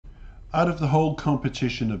Out of the whole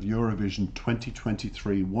competition of Eurovision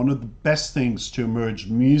 2023, one of the best things to emerge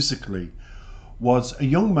musically was a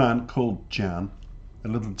young man called Jann, a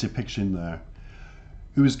little depiction there,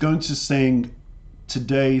 who is going to sing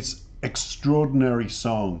today's extraordinary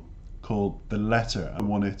song called The Letter. I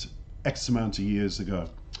won it X amount of years ago.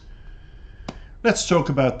 Let's talk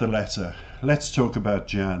about The Letter. Let's talk about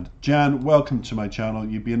Jann. Jann, welcome to my channel.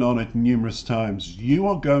 You've been on it numerous times. You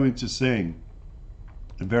are going to sing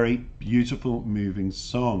a very beautiful, moving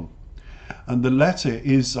song. And The Letter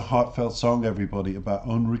is a heartfelt song, everybody, about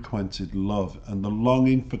unrequited love and the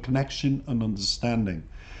longing for connection and understanding.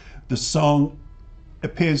 The song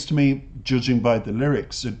appears to me, judging by the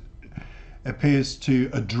lyrics, it appears to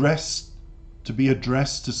be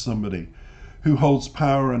addressed to somebody who holds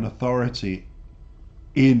power and authority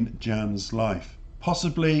in Jann's life,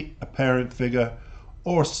 possibly a parent figure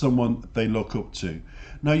or someone they look up to.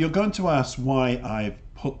 Now you're going to ask why I've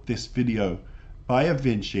put this video by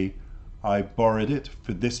Vinci, I borrowed it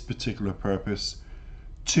for this particular purpose,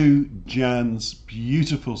 to Jann's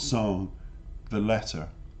beautiful song, The Letter.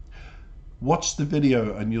 Watch the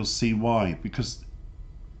video and you'll see why, because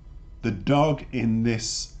the dog in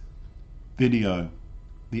this video,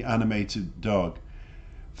 the animated dog,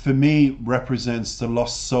 for me represents the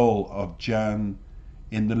lost soul of Jann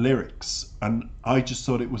in the lyrics, and I just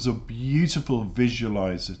thought it was a beautiful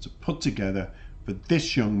visualizer to put together for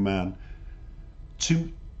this young man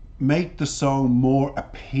to make the song more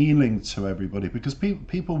appealing to everybody, because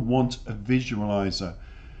people want a visualizer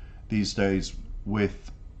these days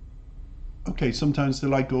with, okay, sometimes they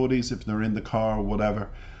like oldies if they're in the car or whatever,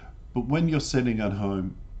 but when you're sitting at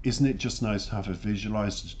home, isn't it just nice to have a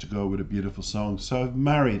visualizer to go with a beautiful song? So I've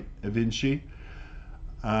married Vinci,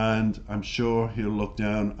 and I'm sure he'll look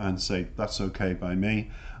down and say that's okay by me,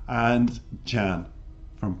 and Jann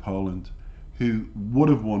from Poland, who would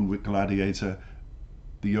have won with Gladiator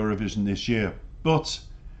the Eurovision this year, but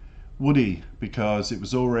would he, because it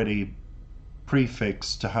was already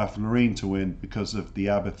prefixed to have Loreen to win because of the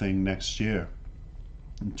ABBA thing next year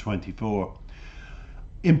in 24.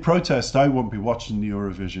 In protest, I won't be watching the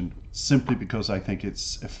Eurovision simply because I think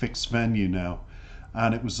it's a fixed venue now,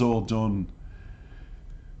 and it was all done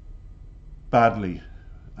badly,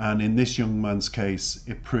 and in this young man's case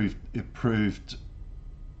it proved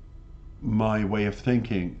my way of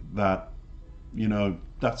thinking that, you know,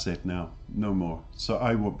 that's it now, no more. So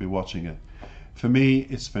I won't be watching it. For me,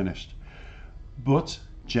 it's finished. But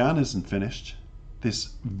Jann isn't finished.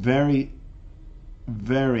 This very,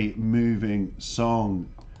 very moving song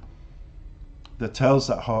that tells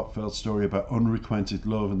that heartfelt story about unrequited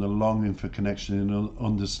love and the longing for connection and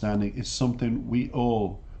understanding is something we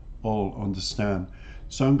all understand.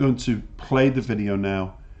 So I'm going to play the video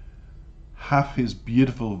now, have his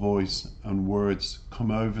beautiful voice and words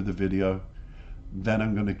come over the video, then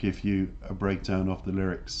I'm going to give you a breakdown of the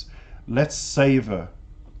lyrics. Let's savor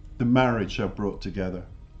the marriage I brought together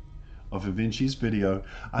of Vinci's video,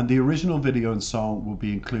 and the original video and song will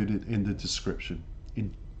be included in the description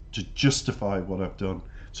to justify what I've done.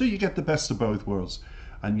 So you get the best of both worlds,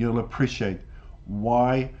 and you'll appreciate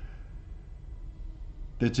why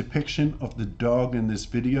the depiction of the dog in this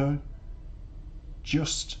video,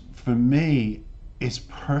 just for me, is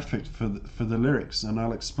perfect for the lyrics, and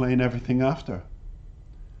I'll explain everything after.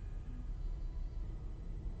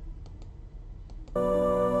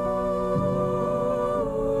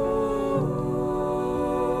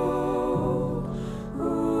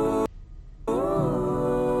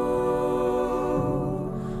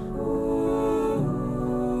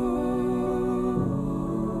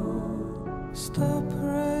 Stop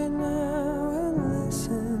right now and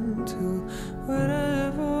listen to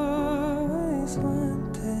whatever he's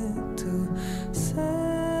wanted to say.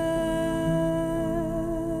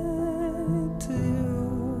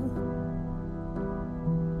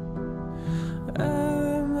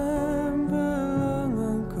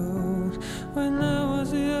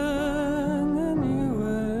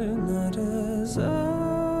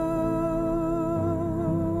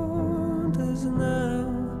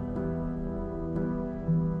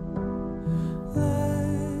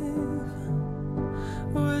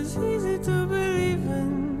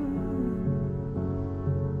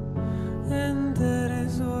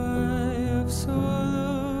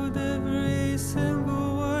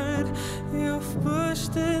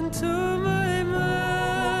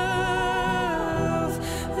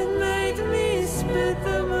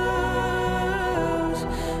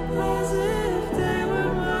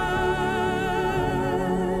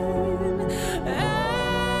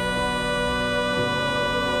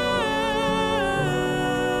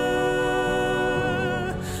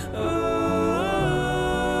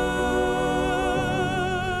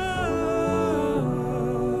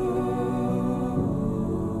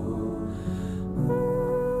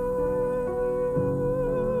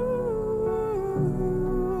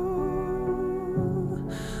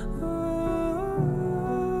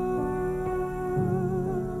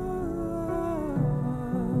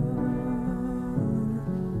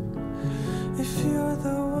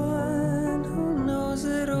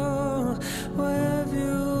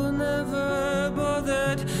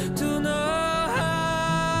 get to know how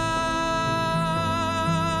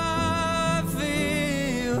I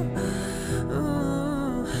feel.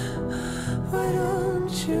 Why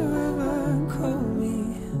don't you ever call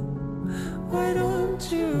me? Why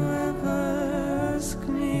don't you ever ask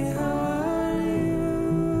me how are you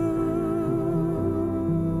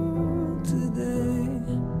today?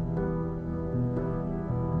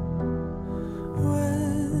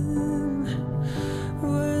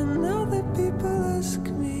 When other people ask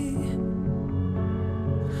me,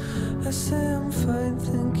 I say I'm fine,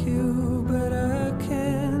 thank you, but I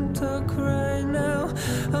can't talk right now.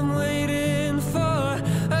 I'm waiting for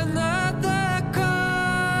another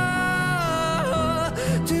call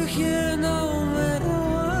to hear no matter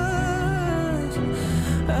what.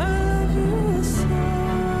 I love you so.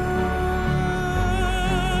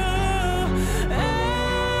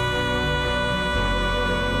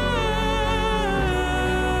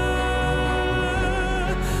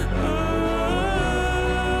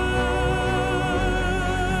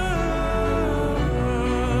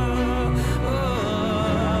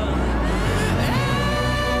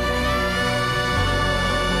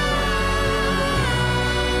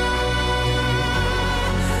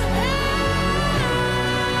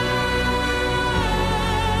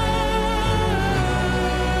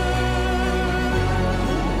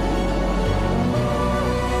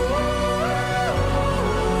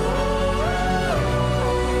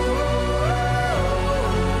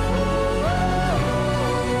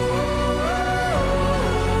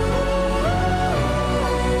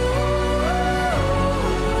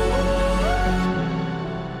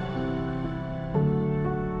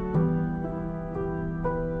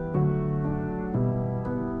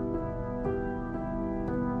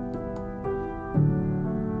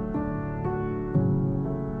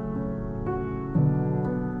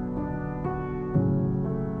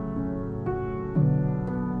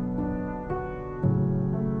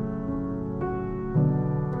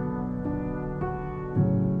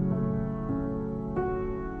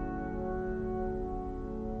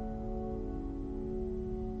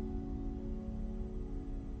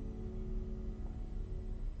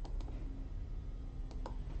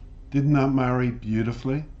 Didn't that marry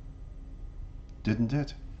beautifully? Didn't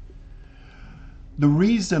it? The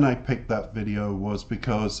reason I picked that video was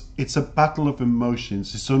because it's a battle of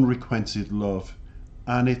emotions, it's unrequited love,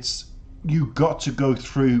 and it's, you got to go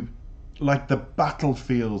through like the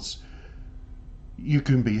battlefields. You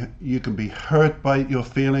can be hurt by your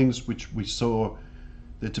feelings, which we saw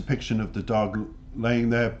the depiction of the dog laying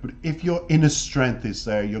there, but if your inner strength is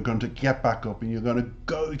there, you're going to get back up and you're going to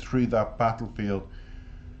go through that battlefield.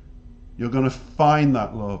 You're going to find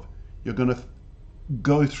that love. You're going to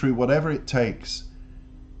go through whatever it takes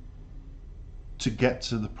to get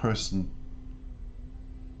to the person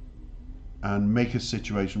and make a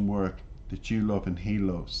situation work that you love and he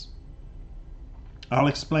loves. I'll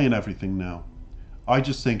explain everything now. I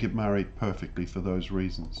just think it married perfectly for those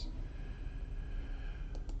reasons.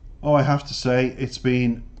 Oh, I have to say, it's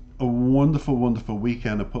been a wonderful, wonderful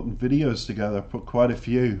weekend of putting videos together. I put quite a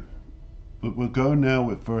few. But we'll go now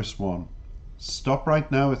with verse 1. Stop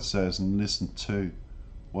right now, it says, and listen to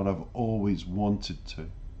what I've always wanted to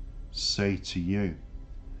say to you.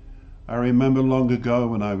 I remember long ago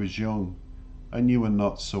when I was young, and you were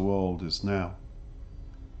not so old as now.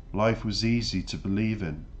 Life was easy to believe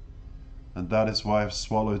in, and that is why I've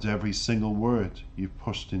swallowed every single word you've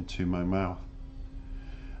pushed into my mouth,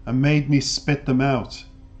 and made me spit them out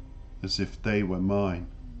as if they were mine.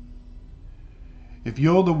 If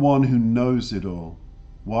you're the one who knows it all,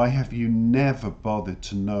 why have you never bothered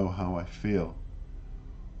to know how I feel?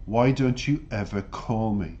 Why don't you ever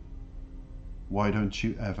call me? Why don't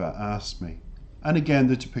you ever ask me? And again,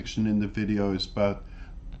 the depiction in the video is about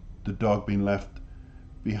the dog being left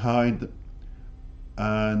behind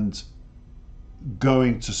and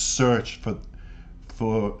going to search for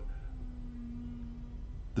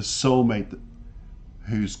the soulmate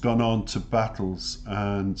who's gone on to battles,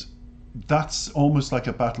 and that's almost like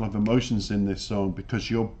a battle of emotions in this song,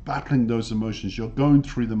 because you're battling those emotions. You're going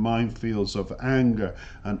through the minefields of anger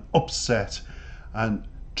and upset and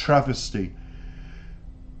travesty,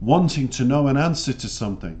 wanting to know an answer to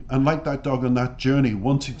something, and like that dog on that journey,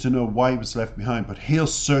 wanting to know why he was left behind. But he'll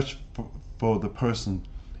search for the person.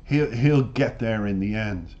 He'll get there in the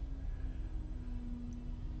end.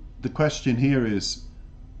 The question here is,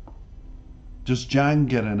 does Jann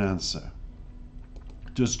get an answer?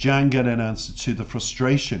 Does Jann get an answer to the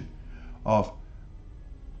frustration of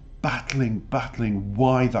battling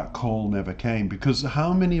why that call never came? Because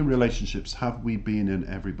how many relationships have we been in,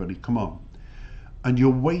 everybody? Come on. And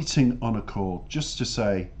you're waiting on a call just to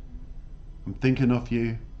say, I'm thinking of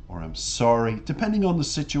you, or I'm sorry, depending on the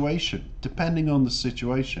situation,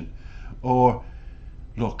 or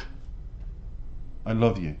look, I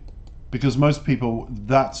love you. Because most people,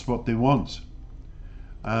 that's what they want.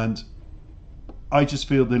 And I just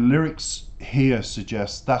feel the lyrics here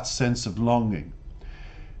suggest that sense of longing,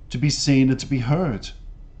 to be seen and to be heard,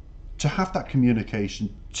 to have that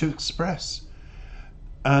communication, to express.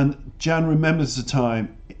 And Jann remembers a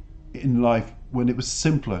time in life when it was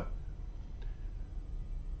simpler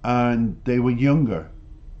and they were younger,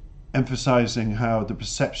 emphasizing how the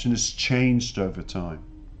perception has changed over time.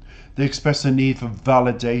 They express a need for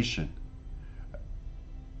validation,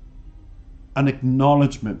 an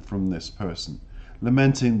acknowledgement from this person,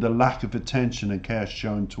 lamenting the lack of attention and care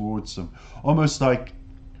shown towards them. Almost like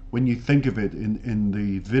when you think of it in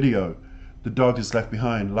the video, the dog is left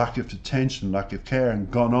behind, lack of attention, lack of care, and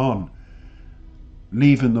gone on,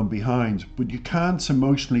 leaving them behind. But you can't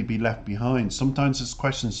emotionally be left behind. Sometimes there's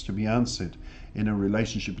questions to be answered in a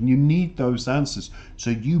relationship, and you need those answers. So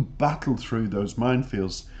you battle through those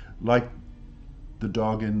minefields, like the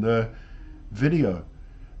dog in the video,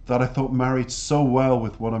 that I thought married so well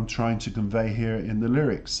with what I'm trying to convey here in the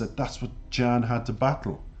lyrics, that that's what Jann had to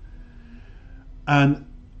battle. And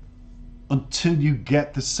until you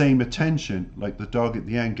get the same attention, like the dog at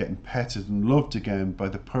the end getting petted and loved again by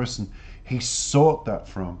the person he sought that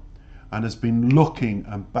from, and has been looking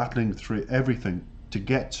and battling through everything to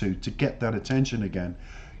get that attention again,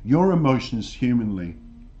 your emotions humanly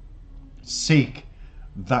seek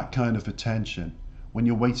that kind of attention when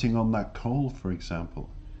you're waiting on that call, for example,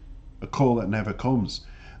 a call that never comes.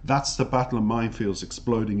 That's the battle of minefields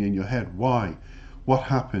exploding in your head. Why? What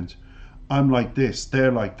happened? I'm like this,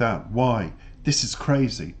 they're like that. Why? This is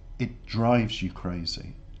crazy. It drives you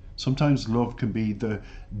crazy. Sometimes love can be the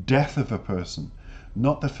death of a person,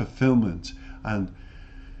 not the fulfillment and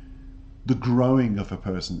the growing of a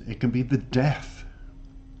person. It can be the death.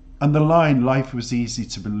 And the line, life was easy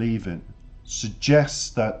to believe in,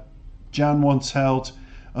 suggests that Jann once held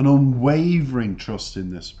an unwavering trust in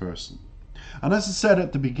this person. And as I said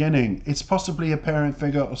at the beginning, it's possibly a parent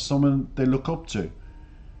figure or someone they look up to,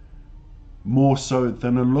 more so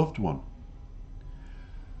than a loved one,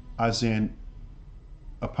 as in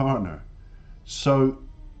a partner. So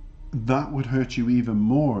that would hurt you even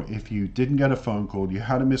more if you didn't get a phone call, you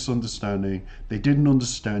had a misunderstanding, they didn't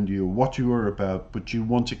understand you or what you were about, but you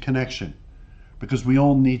wanted connection. Because we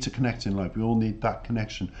all need to connect in life. We all need that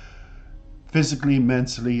connection. Physically,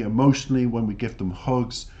 mentally, emotionally, when we give them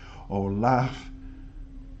hugs or laugh,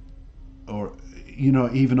 or, you know,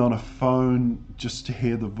 even on a phone, just to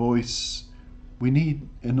hear the voice. We need,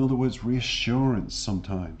 in other words, reassurance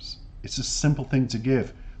sometimes. It's a simple thing to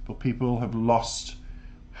give, but people have lost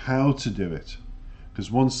how to do it. Because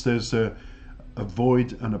once there's a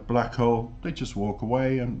void and a black hole, they just walk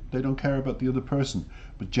away and they don't care about the other person.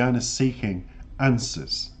 But Jann is seeking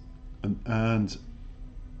answers and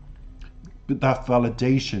that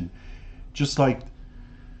validation, just like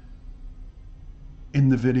in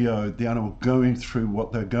the video, the animal going through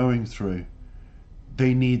what they're going through,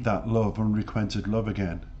 they need that love, unrequited love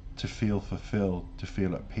again, to feel fulfilled, to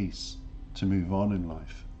feel at peace, to move on in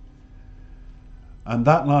life. And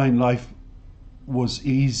that line, life was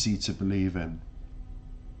easy to believe in,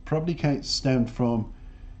 probably stemmed from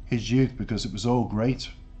his youth, because it was all great.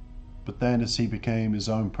 But then as he became his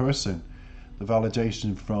own person, the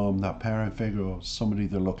validation from that parent figure or somebody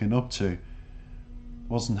they're looking up to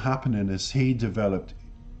wasn't happening as he developed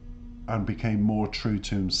and became more true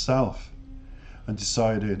to himself and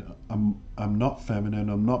decided, I'm not feminine,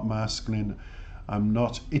 I'm not masculine, I'm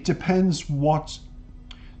not. It depends what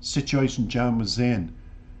situation Jann was in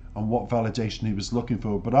and what validation he was looking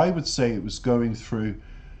for. But I would say it was going through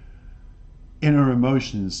inner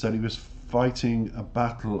emotions, that he was fighting a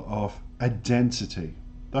battle of identity.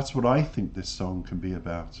 That's what I think this song can be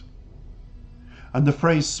about. And the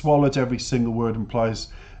phrase swallowed every single word implies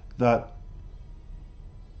that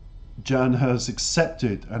Jann has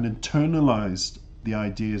accepted and internalized the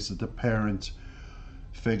ideas of the parent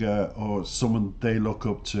figure or someone they look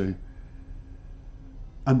up to,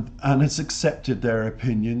 and has accepted their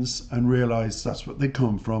opinions and realized that's what they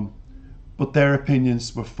come from. But their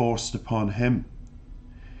opinions were forced upon him.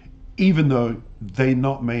 Even though they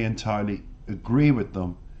may entirely agree with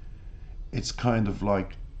them, it's kind of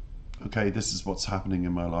like, okay, this is what's happening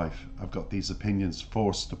in my life. I've got these opinions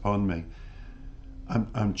forced upon me.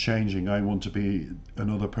 I'm changing. I want to be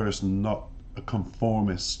another person, not a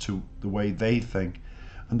conformist to the way they think.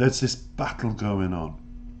 And there's this battle going on.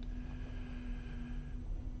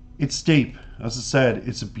 It's deep. As I said,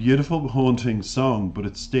 it's a beautiful, haunting song, but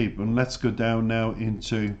it's deep. And let's go down now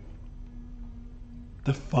into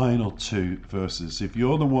The final two verses. If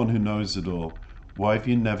you're the one who knows it all, why have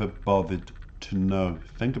you never bothered to know?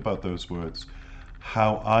 Think about those words.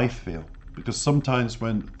 How I feel. Because sometimes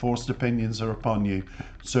when forced opinions are upon you,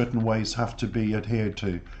 certain ways have to be adhered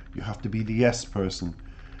to. You have to be the yes person.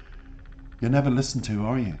 You're never listened to,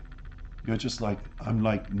 are you? You're just like, I'm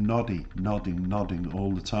like nodding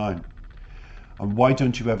all the time. And why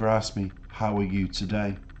don't you ever ask me, how are you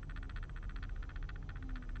today?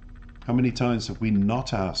 How many times have we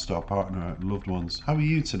not asked our partner, loved ones, how are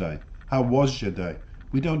you today? How was your day?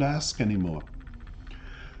 We don't ask anymore.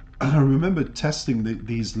 I remember testing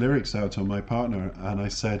these lyrics out on my partner, and I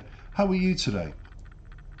said, how are you today?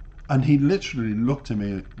 And he literally looked at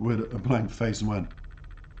me with a blank face and went,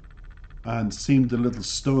 and seemed a little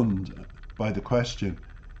stunned by the question.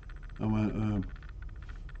 I went,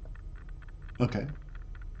 okay.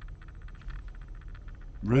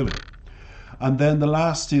 Really? And then the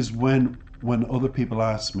last is when other people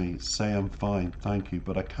ask me, say I'm fine, thank you,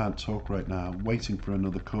 but I can't talk right now, waiting for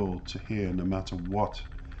another call to hear no matter what.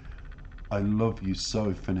 I love you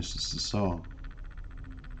so finishes the song.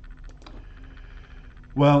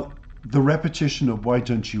 Well, the repetition of why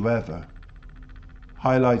don't you ever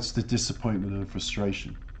highlights the disappointment and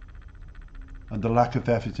frustration and the lack of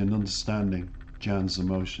effort in understanding Jann's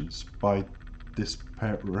emotions by this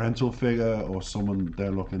parental figure or someone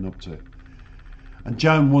they're looking up to. And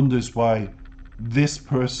Jann wonders why this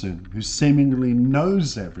person who seemingly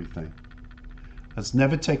knows everything has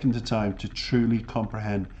never taken the time to truly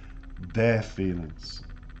comprehend their feelings.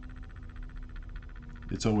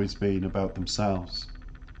 It's always been about themselves.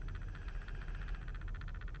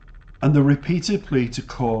 And the repeated plea to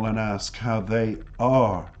call and ask how they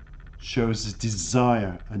are shows a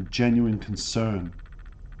desire and genuine concern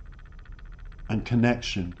and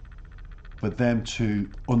connection for them to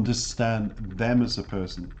understand them as a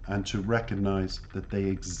person and to recognize that they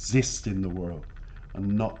exist in the world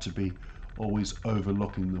and not to be always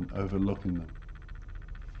overlooking them.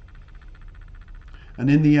 And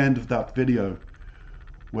in the end of that video,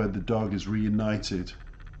 where the dog is reunited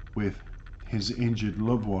with his injured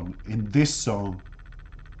loved one, in this song,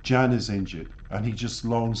 Jann is injured and he just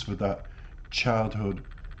longs for that childhood,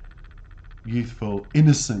 youthful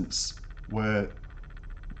innocence where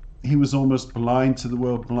he was almost blind to the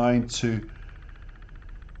world, blind to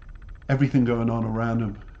everything going on around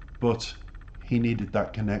him, but he needed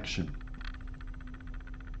that connection.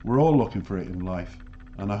 We're all looking for it in life,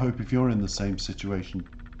 and I hope if you're in the same situation,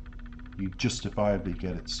 you justifiably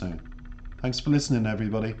get it soon. Thanks for listening,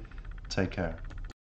 everybody. Take care.